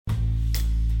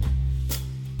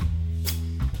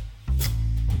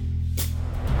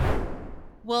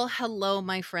Well, hello,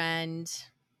 my friend.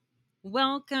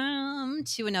 Welcome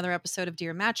to another episode of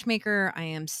Dear Matchmaker. I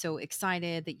am so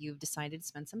excited that you've decided to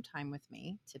spend some time with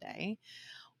me today.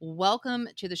 Welcome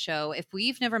to the show. If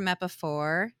we've never met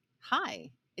before,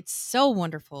 hi. It's so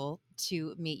wonderful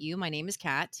to meet you. My name is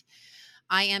Kat.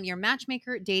 I am your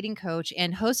matchmaker, dating coach,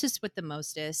 and hostess with the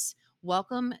mostest.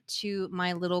 Welcome to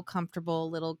my little comfortable,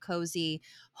 little cozy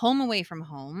home away from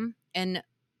home. And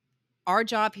our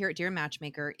job here at Dear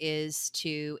Matchmaker is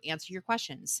to answer your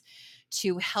questions,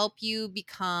 to help you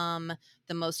become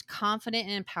the most confident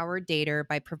and empowered dater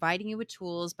by providing you with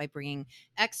tools, by bringing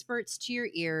experts to your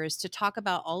ears to talk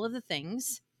about all of the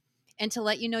things and to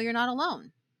let you know you're not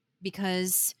alone.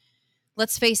 Because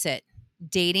let's face it,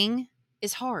 dating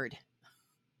is hard.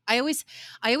 I always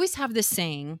I always have this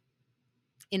saying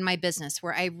in my business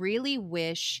where I really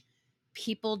wish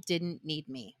people didn't need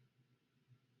me.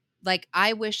 Like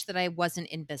I wish that I wasn't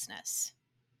in business.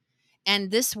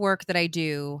 And this work that I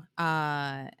do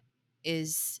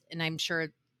is, and I'm sure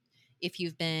if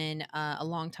you've been a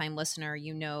long time listener,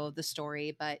 you know the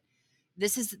story, but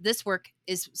this work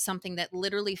is something that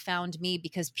literally found me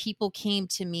because people came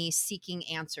to me seeking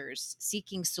answers,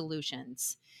 seeking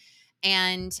solutions.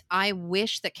 And I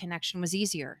wish that connection was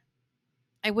easier.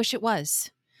 I wish it was.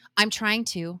 I'm trying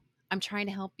to. I'm trying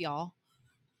to help y'all.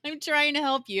 I'm trying to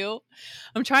help you.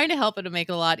 I'm trying to help it to make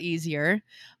it a lot easier.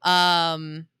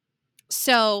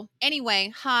 So,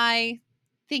 anyway, hi.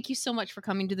 Thank you so much for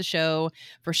coming to the show,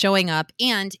 for showing up.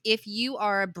 And if you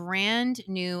are a brand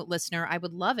new listener, I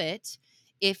would love it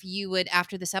if you would,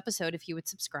 after this episode, if you would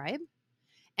subscribe.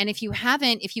 And if you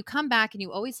haven't, if you come back and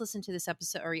you always listen to this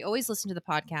episode or you always listen to the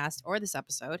podcast or this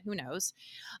episode, who knows,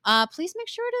 please make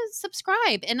sure to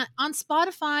subscribe. And on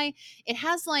Spotify, it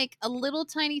has like a little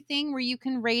tiny thing where you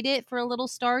can rate it for a little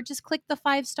star. Just click the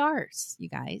 5 stars, you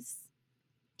guys.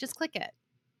 Just click it.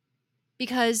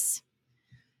 Because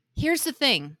here's the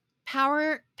thing,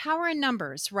 power in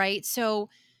numbers, right? So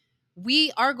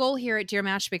our goal here at Dear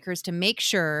Matchmaker is to make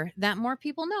sure that more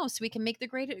people know so we can make the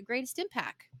greatest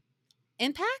impact.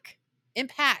 Impact.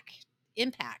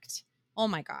 Oh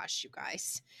my gosh, you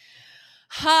guys.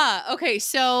 Okay,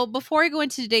 so before I go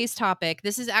into today's topic,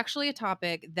 this is actually a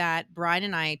topic that Brian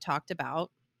and I talked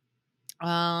about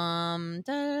a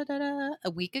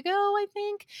week ago, I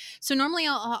think. So normally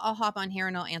I'll hop on here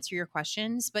and I'll answer your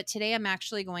questions, but today I'm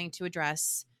actually going to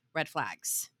address red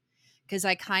flags because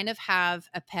I kind of have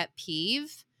a pet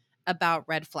peeve about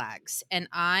red flags. And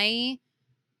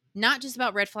not just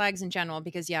about red flags in general,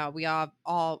 because yeah, we all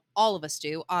of us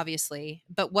do, obviously,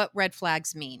 but what red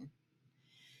flags mean.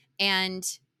 And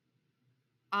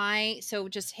so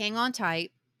just hang on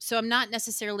tight. So I'm not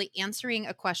necessarily answering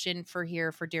a question for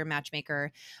Dear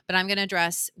Matchmaker, but I'm going to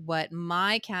address what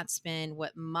my cat spin,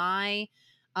 what my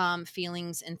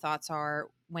feelings and thoughts are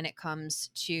when it comes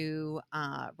to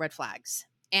red flags.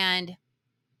 And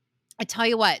I tell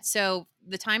you what, so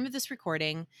the time of this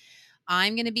recording,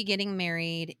 I'm going to be getting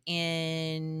married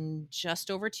in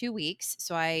just over 2 weeks.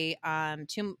 So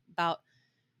about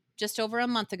just over a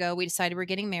month ago, we decided we're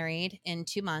getting married in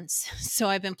 2 months. So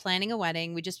I've been planning a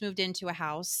wedding. We just moved into a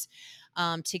house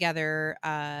together,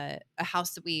 a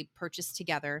house that we purchased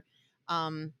together,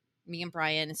 me and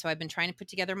Brian. And so I've been trying to put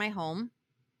together my home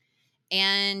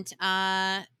and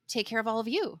take care of all of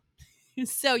you.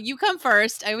 So you come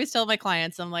first. I always tell my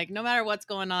clients, I'm like, no matter what's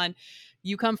going on,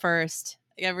 you come first.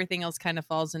 Everything else kind of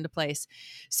falls into place.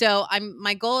 So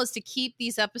my goal is to keep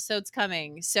these episodes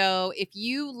coming. So if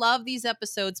you love these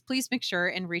episodes, please make sure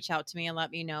and reach out to me and let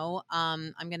me know.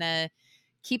 I'm going to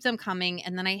keep them coming.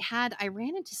 And then I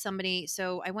ran into somebody.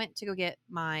 So I went to go get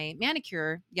my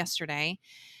manicure yesterday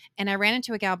and I ran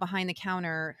into a gal behind the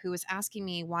counter who was asking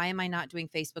me, why am I not doing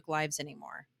Facebook Lives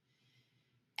anymore?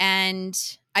 And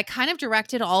I kind of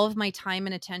directed all of my time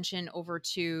and attention over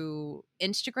to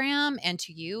Instagram and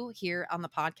to you here on the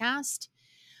podcast.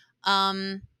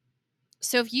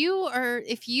 So if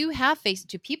you have Facebook,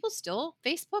 do people still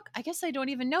Facebook? I guess I don't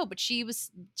even know, but she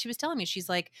was telling me, she's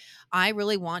like, I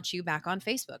really want you back on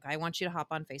Facebook. I want you to hop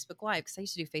on Facebook Live because I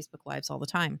used to do Facebook Lives all the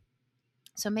time.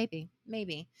 So maybe.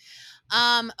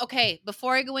 Okay,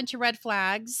 before I go into red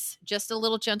flags, just a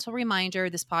little gentle reminder,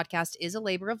 this podcast is a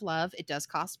labor of love. It does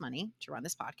cost money to run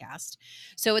this podcast.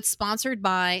 So it's sponsored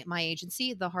by my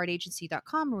agency,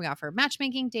 theheartagency.com, where we offer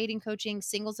matchmaking, dating coaching,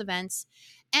 singles events,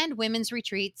 and women's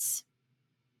retreats.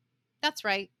 That's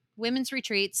right. Women's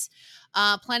retreats.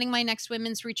 Planning my next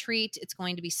women's retreat. It's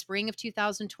going to be spring of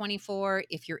 2024.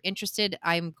 If you're interested,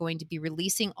 I'm going to be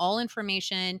releasing all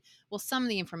information. Well, some of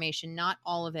the information, not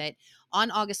all of it,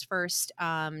 on August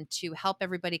 1st to help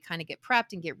everybody kind of get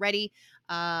prepped and get ready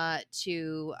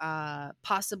to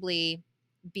possibly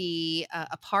be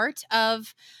a part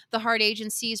of the Heart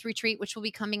Agency's retreat, which will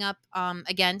be coming up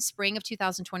again, spring of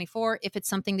 2024. If it's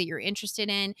something that you're interested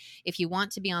in, if you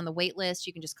want to be on the wait list,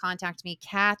 you can just contact me,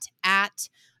 Kat at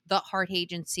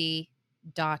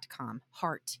theheartagency.com.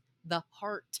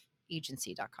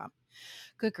 Theheartagency.com.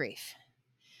 Good grief.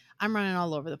 I'm running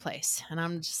all over the place, and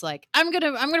I'm just like, I'm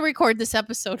gonna record this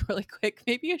episode really quick.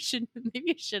 Maybe I should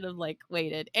have like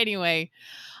waited. Anyway,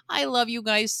 I love you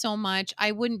guys so much.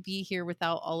 I wouldn't be here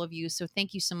without all of you. So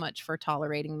thank you so much for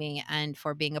tolerating me and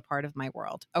for being a part of my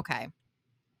world. Okay.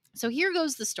 So here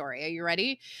goes the story. Are you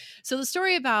ready? So the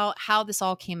story about how this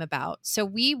all came about. So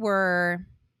Brian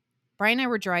and I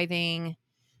were driving.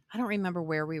 I don't remember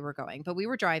where we were going, but we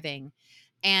were driving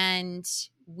and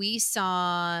we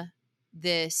saw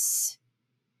this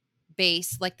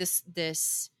base, like this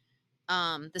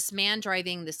man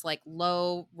driving this like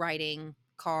low riding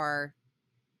car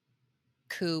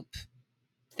coupe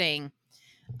thing,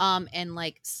 and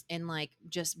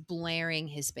just blaring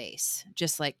his bass,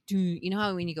 just like, you know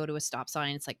how when you go to a stop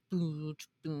sign it's like boom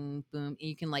boom boom, and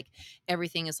you can like,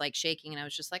 everything is like shaking, and I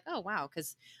was just like, oh wow,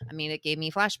 because I mean it gave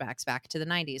me flashbacks back to the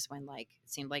 90s when like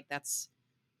it seemed like that's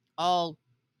all,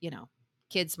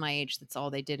 kids my age, that's all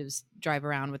they did was drive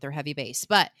around with their heavy bass.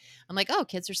 But I'm like, oh,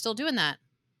 kids are still doing that.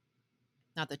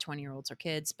 Not that 20-year-olds are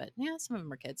kids, but yeah, some of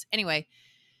them are kids. Anyway,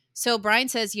 so Brian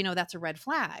says, that's a red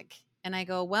flag. And I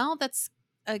go, well, that's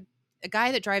a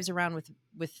guy that drives around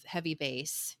with heavy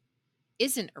bass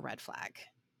isn't a red flag.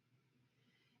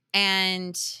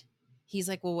 And he's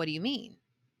like, well, what do you mean?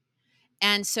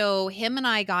 And so him and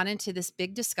I got into this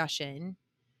big discussion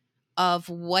of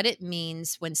what it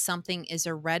means when something is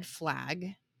a red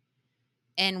flag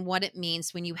and what it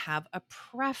means when you have a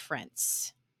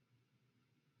preference.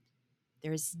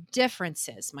 There's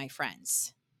differences, my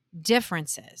friends.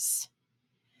 Differences.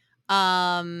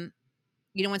 When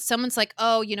someone's like,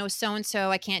 oh, so-and-so,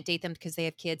 I can't date them because they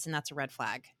have kids, and that's a red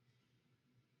flag.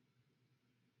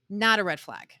 Not a red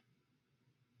flag.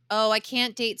 Oh, I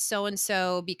can't date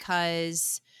so-and-so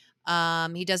because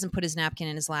he doesn't put his napkin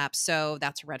in his lap, so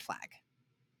that's a red flag.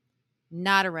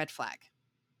 Not a red flag.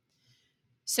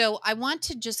 So I want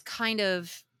to just kind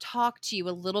of talk to you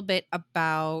a little bit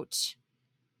about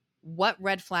what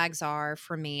red flags are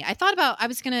for me.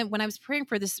 When I was preparing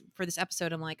for this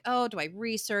episode, I'm like, oh, do I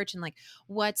research and like,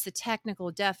 what's the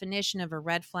technical definition of a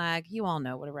red flag? You all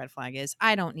know what a red flag is.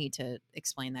 I don't need to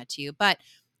explain that to you, but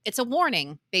it's a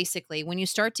warning. Basically, when you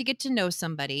start to get to know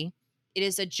somebody, it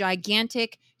is a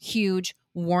gigantic, huge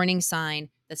warning sign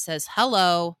that says,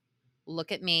 hello,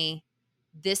 look at me.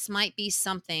 This might be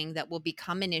something that will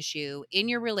become an issue in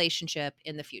your relationship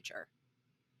in the future,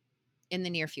 in the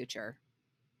near future.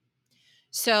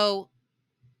 So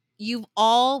we've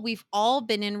all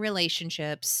been in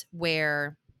relationships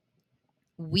where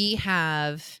we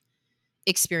have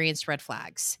experienced red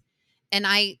flags. And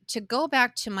to go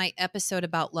back to my episode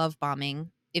about love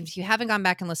bombing, if you haven't gone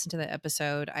back and listened to the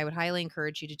episode, I would highly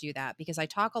encourage you to do that, because I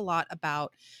talk a lot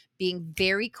about being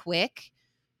very quick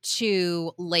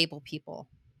to label people.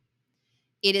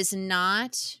 It is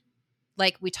not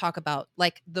like we talk about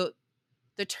like the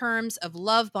terms of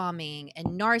love bombing and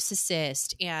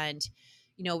narcissist, and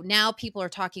now people are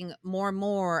talking more and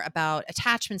more about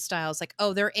attachment styles, like,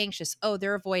 oh, they're anxious, oh,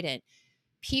 they're avoidant.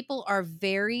 People are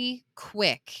very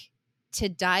quick to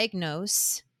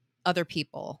diagnose other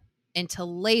people and to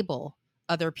label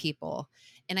other people.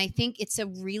 And I think it's a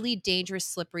really dangerous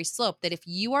slippery slope that if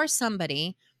you are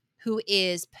somebody who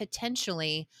is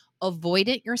potentially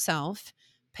avoidant yourself,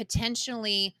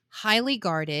 potentially highly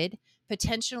guarded,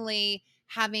 potentially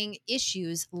having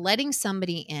issues letting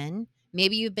somebody in,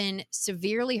 maybe you've been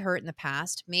severely hurt in the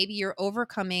past, maybe you're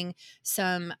overcoming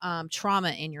some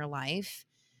trauma in your life.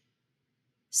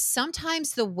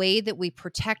 Sometimes the way that we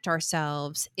protect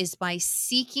ourselves is by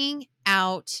seeking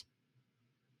out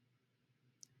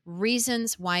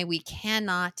reasons why we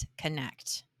cannot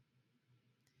connect,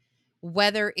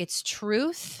 whether it's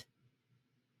truth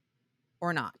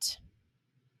or not.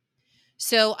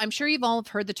 So I'm sure you've all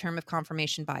heard the term of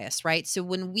confirmation bias, right? So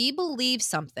when we believe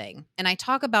something, and I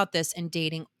talk about this in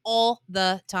dating all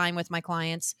the time with my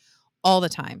clients, all the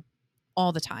time.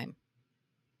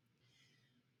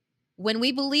 When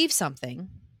we believe something,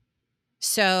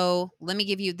 so let me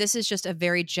give you, this is just a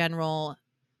very general,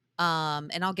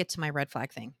 and I'll get to my red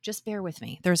flag thing. Just bear with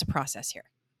me. There's a process here.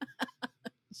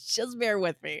 Just bear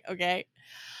with me, okay?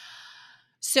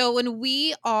 So when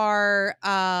we are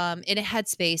in a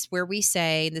headspace where we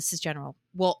say, and this is general,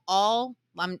 well, all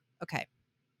men,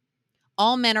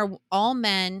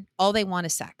 all they want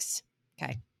is sex.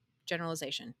 Okay.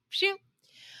 Generalization.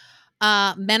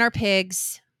 Men are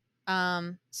pigs.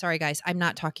 Sorry guys, I'm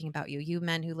not talking about you. You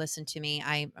men who listen to me,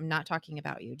 I'm not talking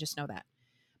about you. Just know that.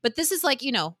 But this is like,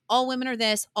 all women are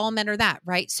this, all men are that,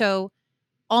 right? So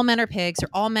all men are pigs, or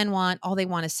all men all they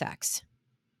want is sex.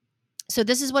 So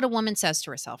this is what a woman says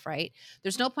to herself, right?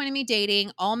 There's no point in me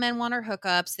dating. All men want are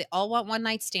hookups. They all want one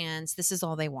night stands. This is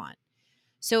all they want.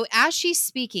 So as she's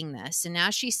speaking this and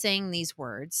as she's saying these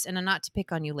words, and I'm not to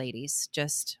pick on you ladies,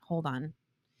 just hold on.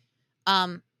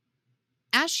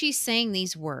 As she's saying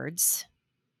these words,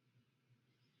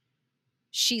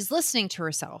 she's listening to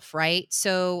herself, right?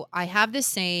 So I have this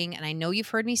saying, and I know you've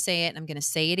heard me say it, and I'm going to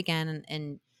say it again.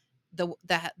 And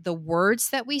the words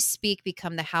that we speak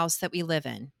become the house that we live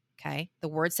in. Okay, the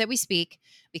words that we speak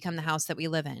become the house that we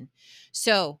live in.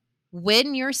 So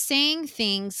when you're saying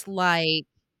things like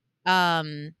all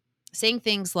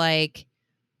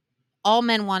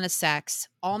men want is sex,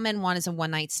 all men want is a one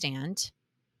night stand,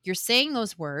 you're saying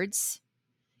those words,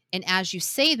 and as you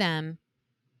say them,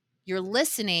 you're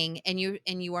listening, and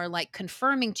you are like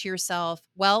confirming to yourself,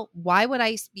 well, why would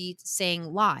I be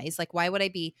saying lies? Like, why would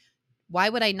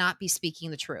I not be speaking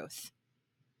the truth?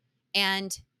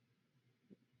 And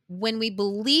when we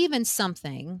believe in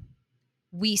something,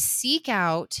 we seek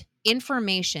out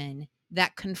information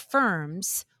that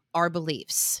confirms our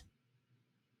beliefs.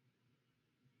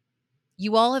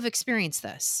 You all have experienced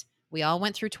this. We all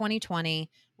went through 2020.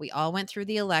 We all went through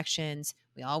the elections.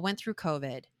 We all went through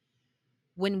COVID.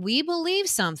 When we believe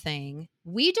something,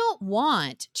 we don't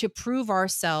want to prove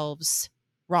ourselves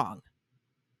wrong.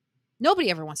 Nobody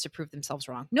ever wants to prove themselves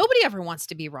wrong. Nobody ever wants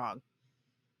to be wrong.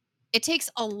 It takes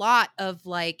a lot of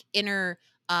like inner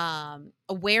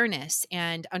awareness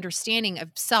and understanding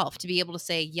of self to be able to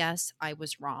say, yes, I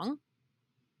was wrong.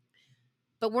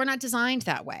 But we're not designed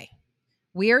that way.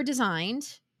 We are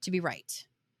designed to be right.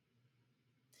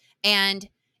 And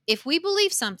if we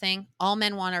believe something, all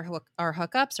men want are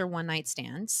hookups or one night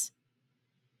stands,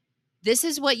 this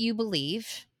is what you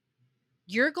believe,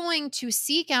 you're going to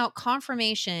seek out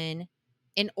confirmation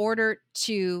you're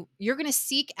going to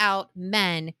seek out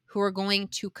men who are going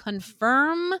to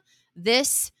confirm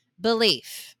this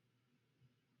belief.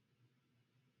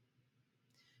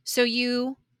 So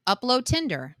you upload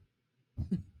Tinder.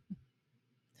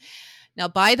 Now,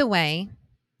 by the way,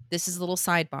 this is a little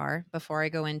sidebar before I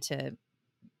go into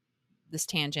this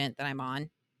tangent that I'm on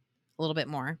a little bit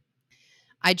more.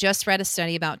 I just read a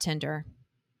study about Tinder.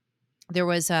 There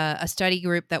was a study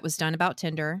group that was done about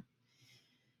Tinder.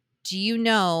 Do you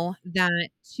know that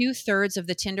 2/3 of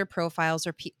the Tinder profiles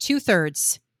are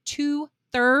 2/3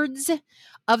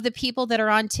 of the people that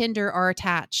are on Tinder are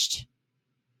attached?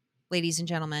 Ladies and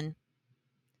gentlemen,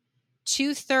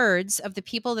 2/3 of the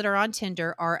people that are on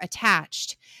Tinder are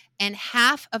attached, and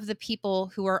half of the people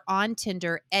who are on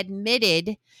Tinder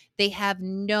admitted they have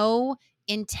no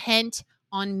intent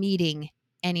on meeting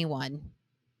anyone.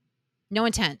 No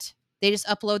intent. They just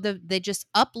upload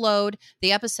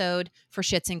the episode for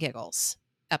shits and giggles.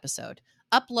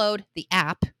 Upload the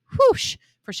app, whoosh,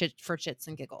 for shits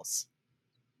and giggles.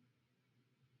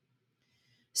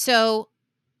 So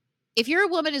if you're a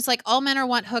woman who's like, all men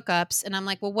want hookups, and I'm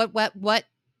like, well, what?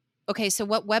 Okay, so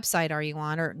what website are you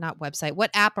on? Or not website, what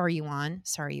app are you on?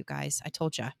 Sorry, you guys, I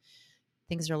told you.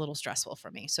 Things are a little stressful for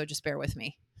me, so just bear with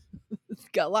me.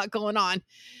 Got a lot going on.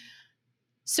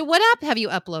 So what app have you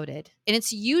uploaded? And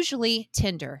it's usually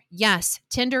Tinder. Yes,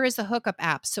 Tinder is the hookup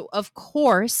app. So of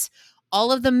course,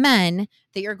 all of the men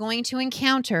that you're going to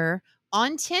encounter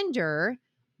on Tinder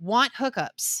want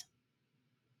hookups.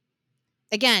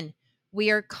 Again,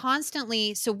 we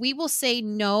will say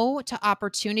no to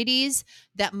opportunities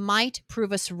that might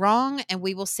prove us wrong, and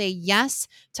we will say yes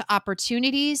to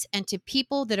opportunities and to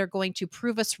people that are going to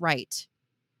prove us right.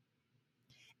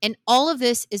 And all of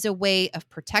this is a way of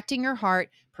protecting your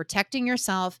heart, protecting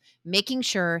yourself, making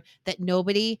sure that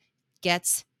nobody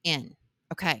gets in.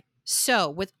 Okay. So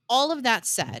with all of that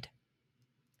said,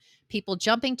 people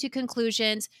jumping to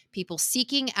conclusions, people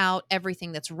seeking out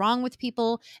everything that's wrong with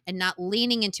people and not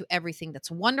leaning into everything that's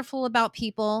wonderful about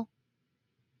people.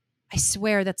 I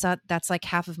swear that's like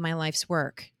half of my life's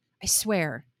work. I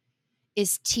swear,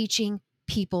 is teaching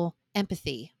people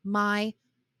empathy. My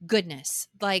goodness.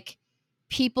 Like,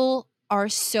 people are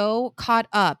so caught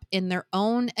up in their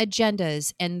own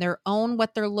agendas and their own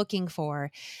what they're looking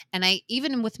for. And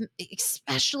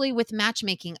especially with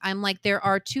matchmaking, I'm like, there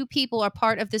are two people are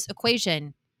part of this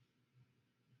equation.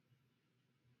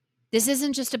 This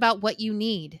isn't just about what you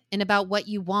need and about what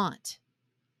you want.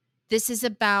 This is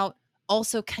about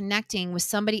also connecting with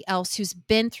somebody else who's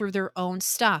been through their own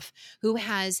stuff, who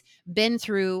has been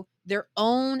through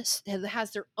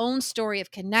has their own story of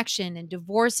connection and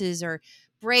divorces or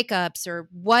breakups or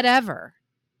whatever.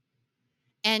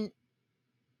 And,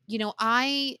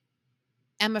 I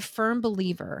am a firm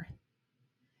believer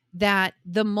that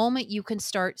the moment you can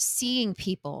start seeing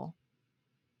people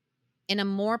in a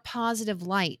more positive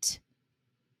light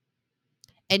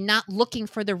and not looking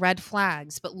for the red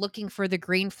flags, but looking for the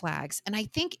green flags. And I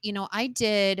think, I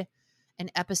did an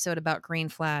episode about green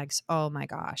flags. Oh my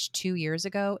gosh, 2 years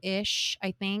ago ish,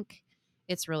 I think.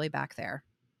 It's really back there.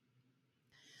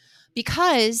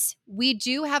 Because we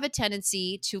do have a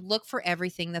tendency to look for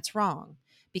everything that's wrong.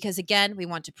 Because again, we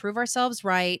want to prove ourselves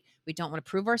right. We don't want to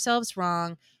prove ourselves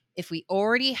wrong. If we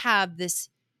already have this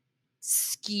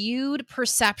skewed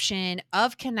perception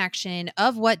of connection,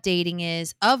 of what dating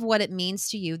is, of what it means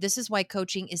to you, this is why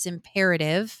coaching is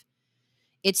imperative.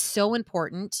 It's so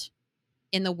important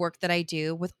in the work that I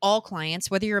do with all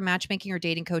clients, whether you're matchmaking or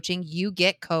dating coaching, you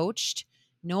get coached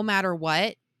no matter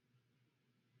what,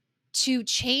 to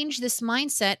change this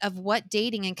mindset of what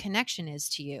dating and connection is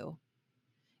to you.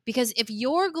 Because if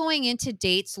you're going into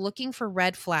dates looking for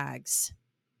red flags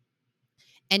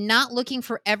and not looking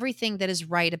for everything that is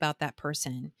right about that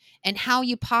person and how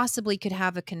you possibly could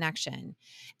have a connection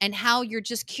and how you're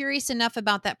just curious enough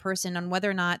about that person on whether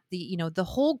or not the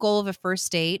whole goal of a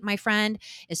first date, my friend,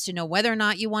 is to know whether or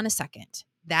not you want a second.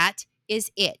 That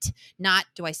is it. Not,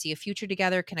 do I see a future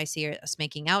together? Can I see us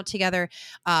making out together?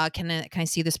 Can I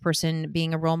see this person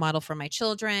being a role model for my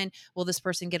children? Will this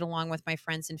person get along with my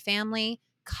friends and family?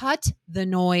 Cut the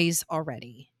noise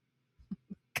already.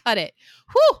 Cut it.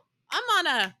 Whew.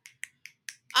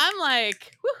 I'm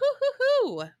like,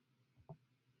 whoo.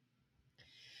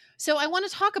 So I want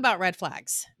to talk about red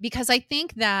flags because I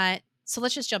think that, so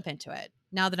let's just jump into it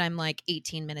now that I'm like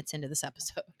 18 minutes into this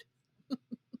episode.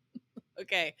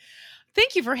 Okay.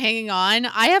 Thank you for hanging on.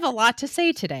 I have a lot to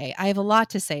say today.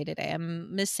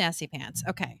 I'm Miss Sassy Pants.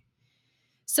 Okay.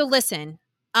 So listen,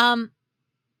 a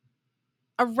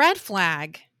red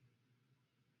flag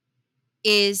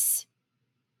is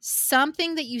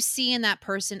something that you see in that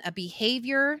person, a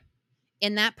behavior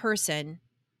in that person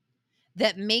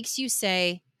that makes you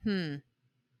say,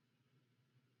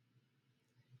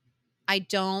 I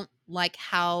don't like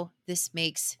how this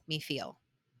makes me feel.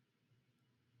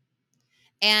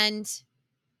 And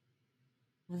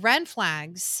red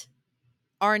flags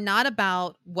are not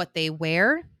about what they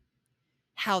wear,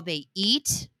 how they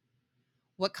eat,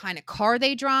 what kind of car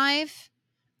they drive,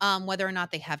 whether or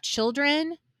not they have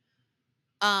children,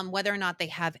 whether or not they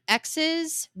have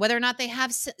exes, whether or not they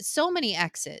have so many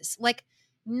exes. Like,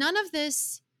 none of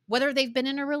this, whether they've been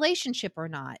in a relationship or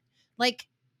not. Like,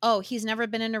 oh, he's never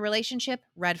been in a relationship,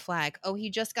 red flag. Oh,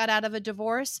 he just got out of a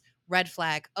divorce, red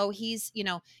flag. Oh, he's,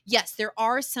 yes, there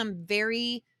are some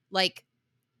very, like,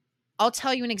 I'll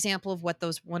tell you an example of what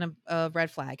those one of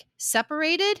red flag.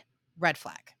 Separated, red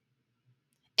flag.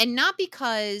 And not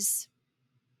because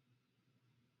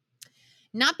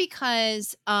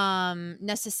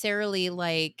necessarily,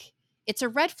 like, it's a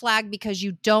red flag because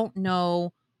you don't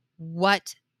know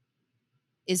what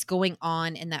is going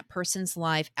on in that person's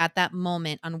life at that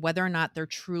moment on whether or not they're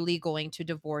truly going to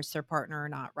divorce their partner or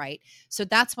not, right? So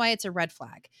that's why it's a red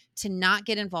flag to not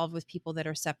get involved with people that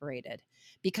are separated,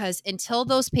 because until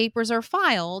those papers are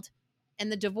filed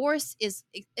and the divorce is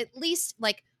at least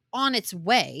like on its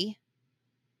way,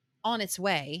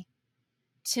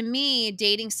 to me,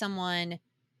 dating someone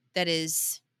that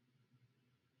is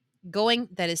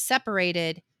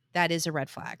separated, that is a red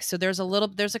flag. So there's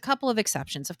a couple of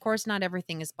exceptions. Of course, not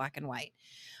everything is black and white,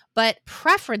 but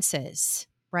preferences,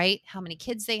 right? How many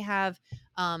kids they have,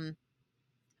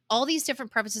 all these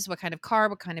different preferences, what kind of car,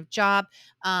 what kind of job,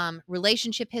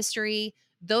 relationship history,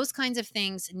 those kinds of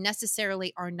things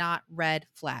necessarily are not red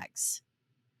flags.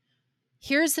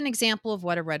 Here's an example of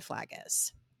what a red flag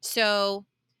is. So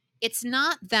it's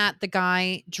not that the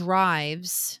guy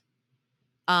drives,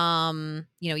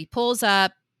 he pulls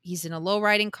up, he's in a low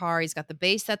riding car, he's got the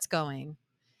bass that's going.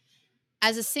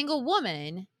 As a single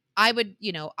woman, I would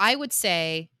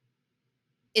say,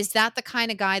 is that the kind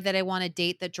of guy that I want to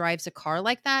date that drives a car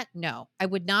like that? No, I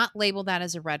would not label that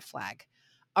as a red flag.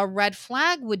 A red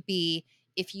flag would be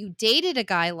if you dated a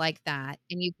guy like that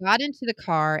and you got into the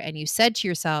car and you said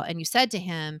to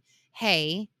him,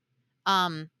 hey,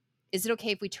 is it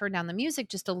okay if we turn down the music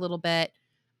just a little bit?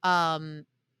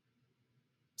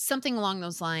 Something along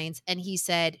those lines. And he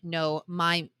said, no,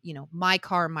 my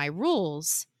car, my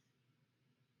rules.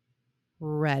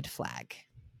 Red flag.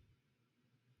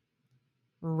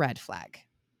 Red flag.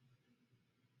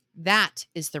 That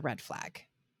is the red flag.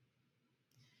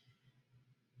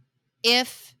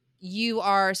 If you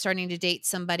are starting to date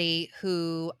somebody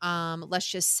who, let's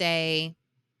just say,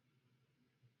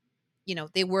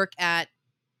 they work at,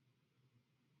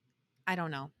 I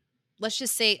don't know, let's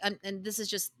just say, and this is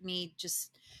just me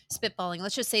just spitballing.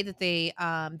 Let's just say that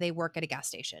they work at a gas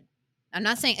station. I'm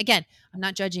not saying, again, I'm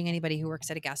not judging anybody who works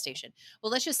at a gas station.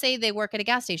 Well, let's just say they work at a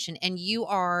gas station and you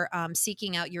are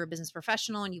seeking out, you're a business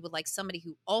professional and you would like somebody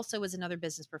who also is another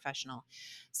business professional.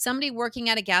 Somebody working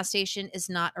at a gas station is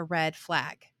not a red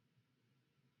flag.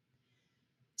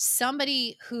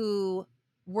 Somebody who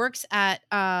works at,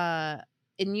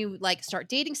 and you like start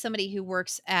dating somebody who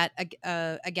works at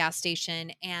a gas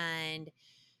station and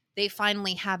they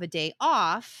finally have a day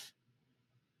off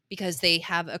because they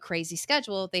have a crazy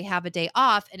schedule. They have a day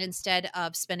off. And instead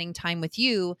of spending time with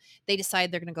you, they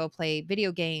decide they're going to go play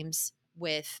video games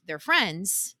with their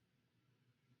friends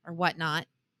or whatnot.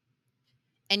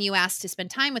 And you ask to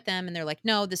spend time with them and they're like,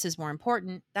 no, this is more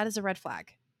important. That is a red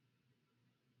flag.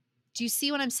 Do you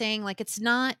see what I'm saying? Like, it's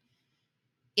not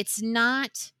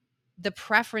the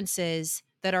preferences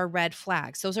that are red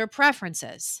flags. Those are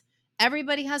preferences.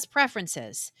 Everybody has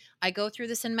preferences. I go through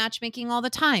this in matchmaking all the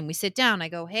time. We sit down. I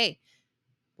go, hey,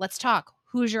 let's talk.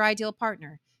 Who's your ideal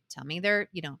partner? Tell me their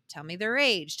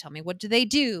age. Tell me what do they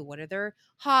do? What are their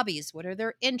hobbies? What are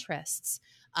their interests?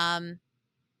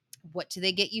 What do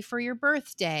they get you for your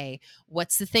birthday?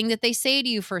 What's the thing that they say to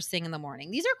you first thing in the morning?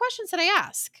 These are questions that I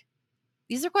ask.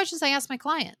 These are questions I ask my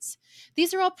clients.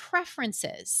 These are all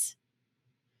preferences.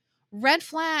 Red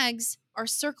flags are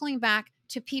circling back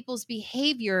to people's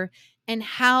behavior and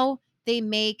how they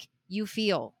make you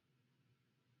feel.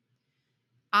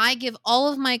 I give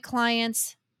all of my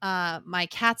clients my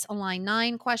Cats Align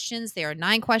 9 questions. There are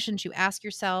 9 questions you ask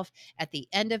yourself at the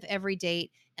end of every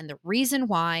date. And the reason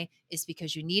why is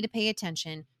because you need to pay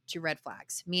attention to red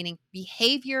flags, meaning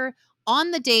behavior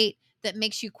on the date that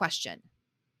makes you question.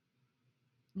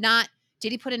 Not,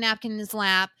 did he put a napkin in his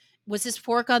lap? Was his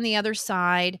fork on the other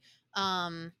side?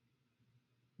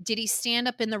 Did he stand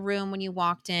up in the room when you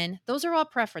walked in? Those are all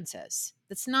preferences.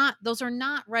 Those are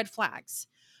not red flags.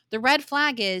 The red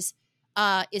flag is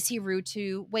he rude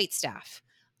to wait staff?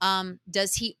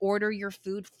 Does he order your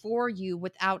food for you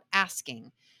without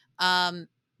asking?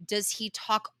 Does he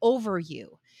talk over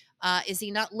you? Is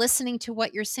he not listening to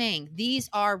what you're saying? These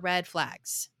are red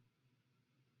flags.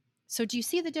 So do you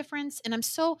see the difference? And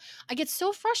I get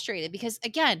so frustrated because,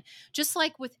 again, just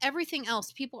like with everything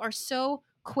else, people are so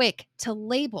quick to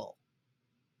label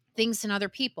things in other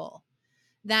people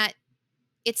that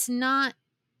it's not.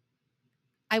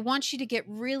 I want you to get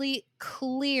really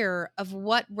clear of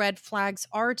what red flags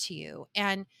are to you.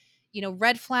 And,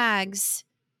 red flags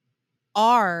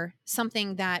are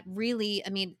something that really,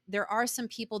 there are some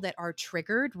people that are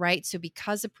triggered, right? So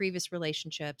because of previous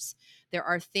relationships, there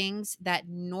are things that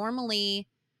normally,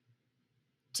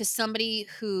 to somebody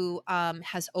who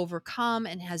has overcome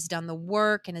and has done the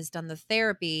work and has done the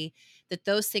therapy, that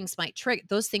those things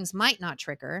might not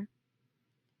trigger.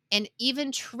 And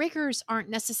even triggers aren't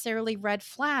necessarily red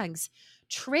flags.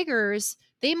 Triggers,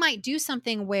 they might do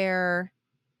something where,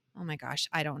 oh my gosh,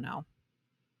 I don't know.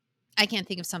 I can't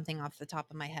think of something off the top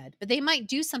of my head, but they might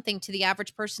do something to the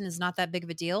average person is not that big of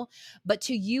a deal, but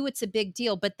to you it's a big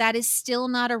deal, but that is still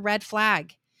not a red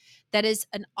flag. That is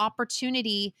an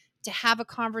opportunity to have a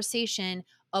conversation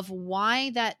of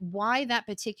why that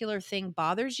particular thing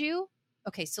bothers you.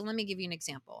 Okay, so let me give you an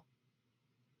example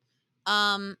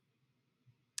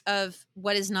of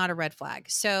what is not a red flag.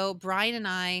 So Brian and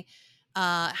I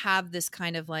have this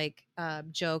kind of like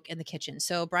joke in the kitchen.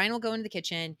 So Brian will go into the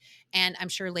kitchen, and I'm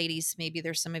sure, ladies, maybe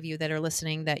there's some of you that are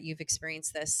listening that you've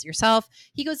experienced this yourself.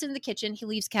 He goes into the kitchen, he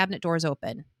leaves cabinet doors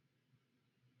open.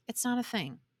 It's not a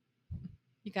thing.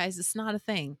 You guys, it's not a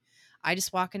thing. I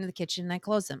just walk into the kitchen and I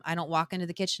close them. I don't walk into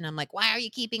the kitchen. I'm like, why are you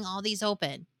keeping all these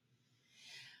open?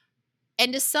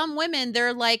 And to some women,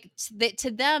 they're like,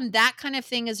 to them, that kind of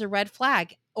thing is a red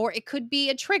flag, or it could be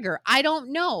a trigger. I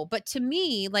don't know. But to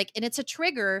me, like, and it's a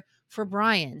trigger for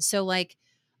Brian. So like,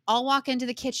 I'll walk into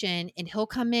the kitchen and he'll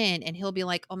come in and he'll be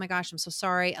like, oh my gosh, I'm so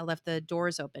sorry. I left the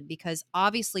doors open, because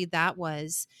obviously that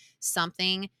was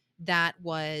something that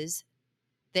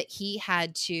he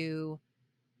had to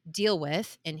deal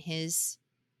with in his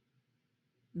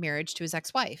marriage to his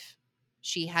ex-wife.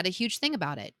 She had a huge thing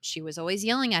about it. She was always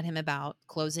yelling at him about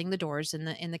closing the doors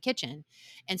in the kitchen.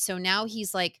 And so now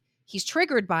he's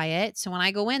triggered by it. So when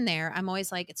I go in there, I'm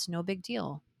always like, it's no big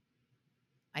deal.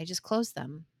 I just close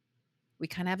them. We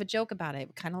kind of have a joke about it.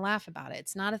 We kind of laugh about it.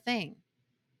 It's not a thing.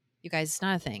 You guys, it's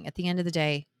not a thing. At the end of the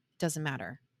day, it doesn't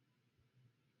matter.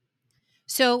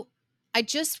 So I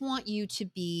just want you to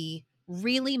be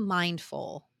really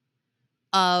mindful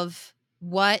of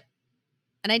what,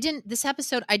 and this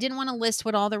episode, I didn't want to list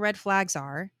what all the red flags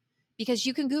are, because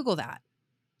you can Google that.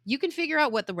 You can figure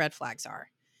out what the red flags are.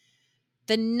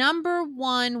 The number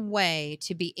one way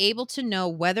to be able to know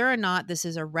whether or not this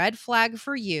is a red flag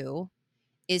for you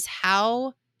is,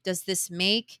 how does this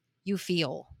make you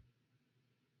feel?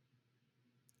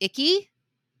 Icky?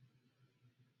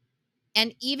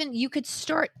 And even you could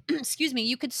start, excuse me,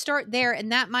 you could start there, and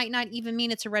that might not even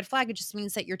mean it's a red flag. It just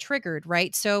means that you're triggered,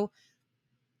 right? So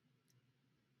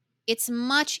it's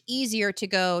much easier to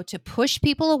go to push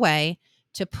people away,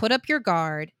 to put up your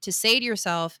guard, to say to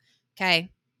yourself, okay,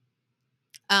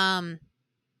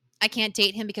 I can't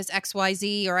date him because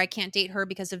XYZ, or I can't date her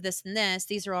because of this and this.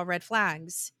 These are all red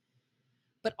flags.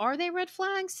 But are they red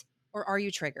flags, or are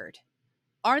you triggered?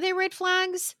 Are they red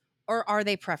flags, or are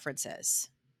they preferences?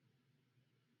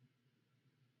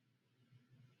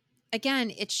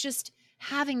 Again, it's just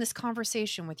having this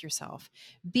conversation with yourself,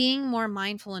 being more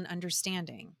mindful and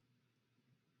understanding.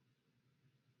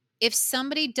 If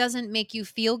somebody doesn't make you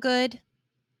feel good,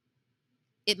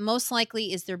 it most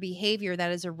likely is their behavior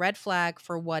that is a red flag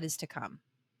for what is to come.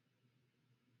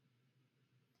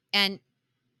 And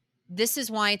this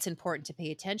is why it's important to pay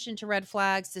attention to red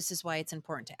flags. This is why it's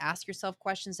important to ask yourself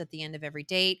questions at the end of every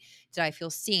date. Did I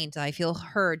feel seen? Did I feel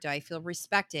heard? Did I feel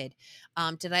respected?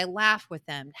 Did I laugh with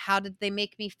them? How did they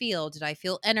make me feel? Did I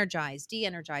feel energized,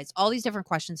 de-energized? All these different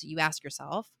questions that you ask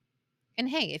yourself. And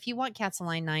hey, if you want Cats on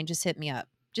Line 9, just hit me up.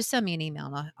 Just send me an email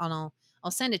and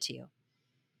I'll send it to you.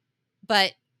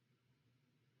 But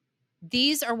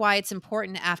these are why it's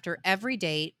important after every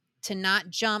date to not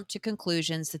jump to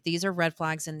conclusions that these are red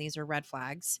flags and these are red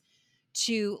flags,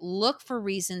 to look for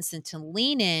reasons and to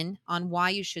lean in on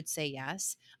why you should say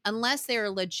yes, unless they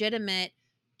are legitimate,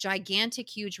 gigantic,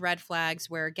 huge red flags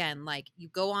where, again, like you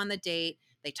go on the date,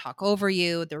 they talk over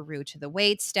you, they're rude to the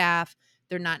wait staff,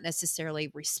 they're not necessarily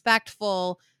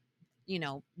respectful.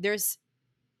 There's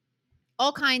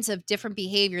all kinds of different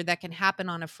behavior that can happen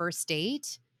on a first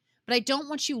date. But I don't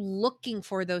want you looking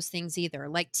for those things either.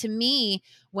 Like, to me,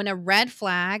 when a red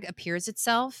flag appears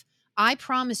itself, I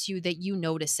promise you that you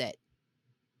notice it.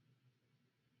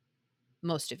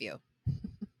 Most of you.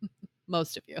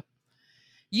 Most of you.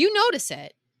 You notice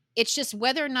it. It's just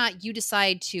whether or not you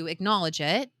decide to acknowledge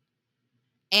it,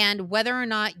 and whether or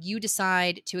not you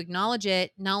decide to acknowledge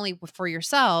it, not only for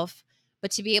yourself,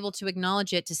 but to be able to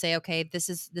acknowledge it, to say, okay, this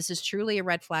is truly a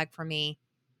red flag for me,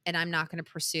 and I'm not going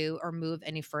to pursue or move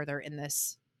any further in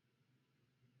this,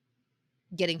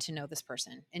 getting to know this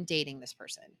person and dating this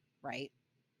person, right?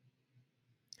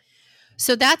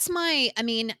 So that's I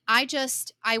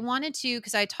wanted to,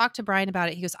 because I talked to Brian about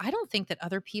it. He goes, I don't think that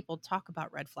other people talk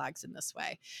about red flags in this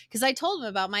way. Because I told him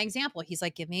about my example. He's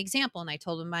like, give me an example. And I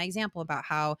told him my example about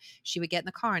how she would get in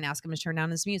the car and ask him to turn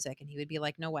down his music. And he would be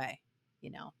like, no way.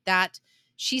 That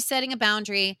she's setting a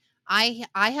boundary. I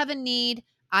have a need.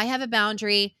 I have a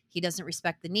boundary. He doesn't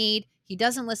respect the need. He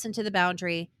doesn't listen to the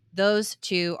boundary. Those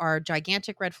two are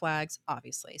gigantic red flags,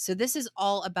 obviously. So this is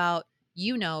all about,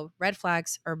 red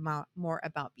flags are more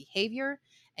about behavior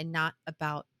and not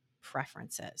about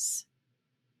preferences.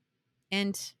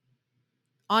 And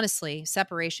honestly,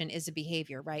 separation is a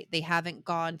behavior, right? They haven't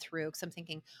gone through, because I'm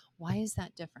thinking, why is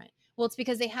that different? Well, it's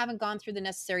because they haven't gone through the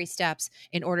necessary steps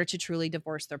in order to truly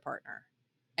divorce their partner.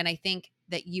 And I think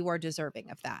that you are deserving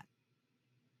of that.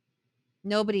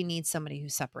 Nobody needs somebody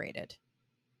who's separated.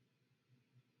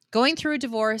 Going through a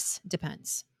divorce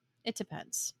depends. It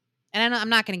depends. And I'm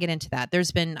not going to get into that.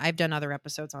 I've done other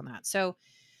episodes on that. So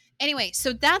anyway,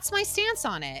 so that's my stance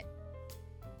on it.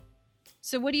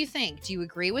 So what do you think? Do you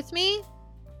agree with me?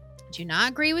 Do you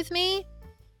not agree with me?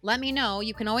 Let me know.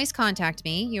 You can always contact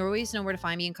me. You always know where to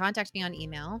find me. You can contact me on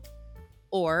email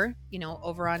or,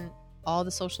 over on all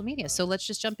the social media. So let's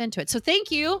just jump into it. So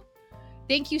thank you.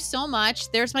 Thank you so much.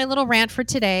 There's my little rant for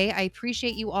today. I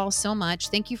appreciate you all so much.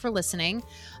 Thank you for listening.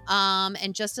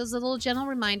 And just as a little gentle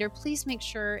reminder, please make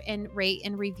sure and rate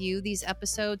and review these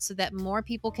episodes so that more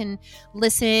people can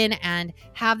listen and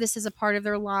have this as a part of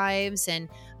their lives. And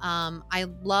I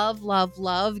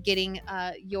love getting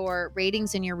your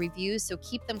ratings and your reviews. So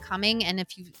keep them coming. And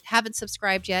if you haven't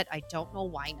subscribed yet, I don't know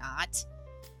why not.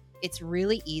 It's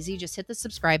really easy. Just hit the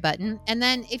subscribe button. And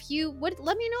then if you would,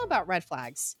 let me know about red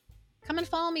flags. Come and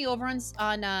follow me over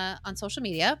on social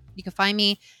media. You can find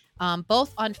me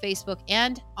both on Facebook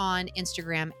and on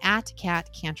Instagram at Cat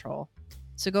Cantrell.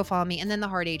 So go follow me. And then the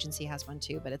Heart Agency has one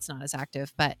too, but it's not as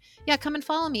active. But yeah, come and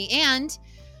follow me. And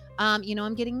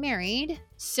I'm getting married,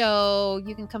 so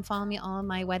you can come follow me on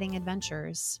my wedding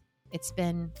adventures. It's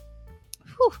been,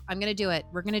 I'm gonna do it.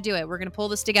 We're gonna do it. We're gonna pull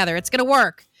this together. It's gonna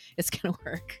work. It's gonna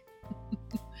work.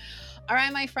 All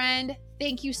right, my friend,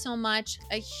 thank you so much.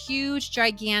 A huge,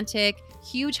 gigantic,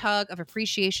 huge hug of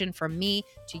appreciation from me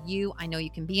to you. I know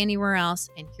you can be anywhere else,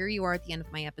 and here you are at the end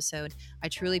of my episode. I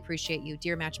truly appreciate you.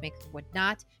 Dear Matchmaker would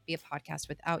not be a podcast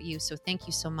without you, so thank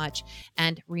you so much.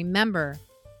 And remember,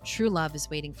 true love is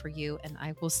waiting for you, and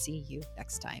I will see you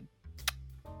next time.